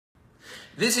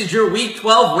This is your Week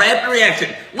 12 Rapid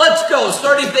Reaction. Let's go.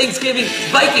 Starting Thanksgiving,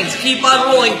 Vikings keep on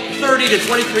rolling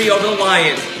 30-23 over the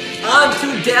Lions. On to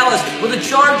Dallas, where the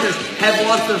Chargers have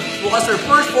lost their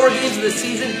first 4 games of the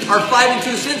season, are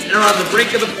 5-2 since, and are on the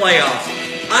brink of the playoffs.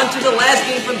 On to the last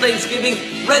game from Thanksgiving,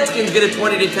 Redskins get a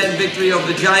 20-10 victory over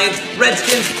the Giants.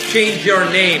 Redskins, change your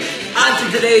name. On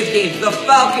to today's game, the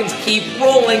Falcons keep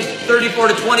rolling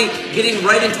 34-20, getting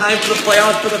right in time for the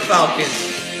playoffs for the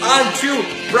Falcons. On to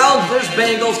Browns versus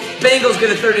Bengals. Bengals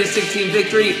get a 30-16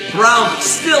 victory. Browns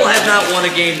still have not won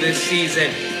a game this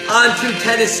season. On to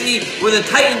Tennessee, where the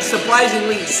Titans,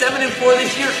 surprisingly 7-4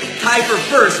 this year, tie for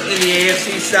first in the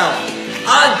AFC South.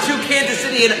 On to Kansas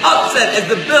City, an upset as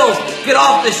the Bills get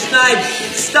off the schneid,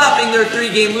 stopping their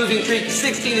 3-game losing streak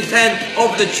 16-10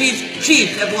 over the Chiefs.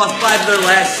 Chiefs have lost 5 of their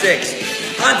last 6.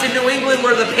 On to New England,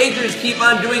 where the Patriots keep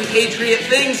on doing Patriot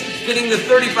things, getting the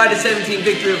 35-17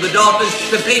 victory of the Dolphins.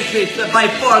 The Patriots are by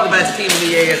far the best team in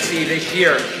the AFC this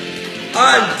year.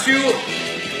 On to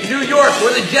New York,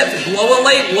 where the Jets blow a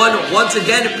late one once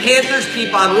again. Panthers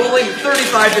keep on rolling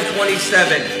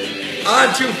 35-27.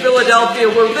 On to Philadelphia,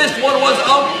 where this one was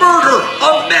a murder,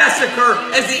 a massacre,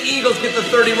 as the Eagles get the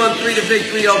 31-3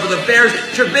 victory over the Bears.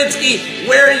 Trubisky,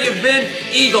 where you been?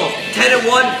 Eagles,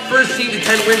 10-1, first team to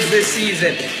 10 wins this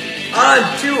season. On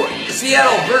to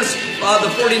Seattle versus the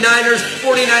 49ers.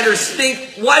 49ers stink.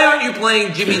 Why aren't you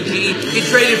playing Jimmy G? You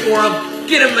traded for him.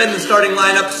 Get him in the starting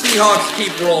lineup. Seahawks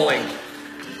keep rolling.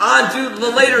 On to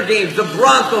the later games, the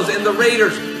Broncos and the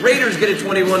Raiders. Raiders get a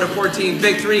 21-14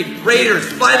 victory.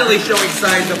 Raiders finally showing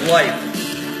signs of life.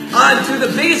 On to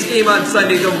the biggest game on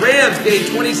Sunday, the Rams get a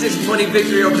 26-20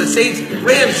 victory over the Saints.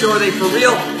 Rams show are they for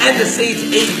real, and the Saints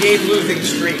 8-game losing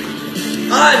streak.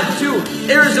 On to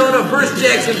Arizona versus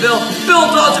Jacksonville. Phil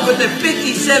Dawson with a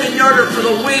 57-yarder for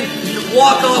the win,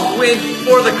 walk-off win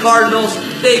for the Cardinals.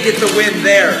 They get the win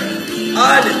there.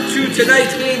 On to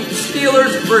tonight's game,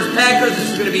 Steelers versus Packers.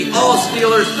 This is going to be all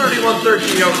Steelers,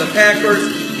 31-13 over the Packers.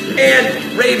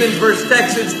 And Ravens versus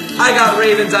Texans. I got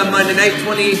Ravens on Monday night,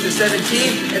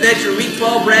 28-17. And that's your Week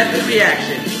 12 Rapid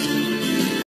Reaction.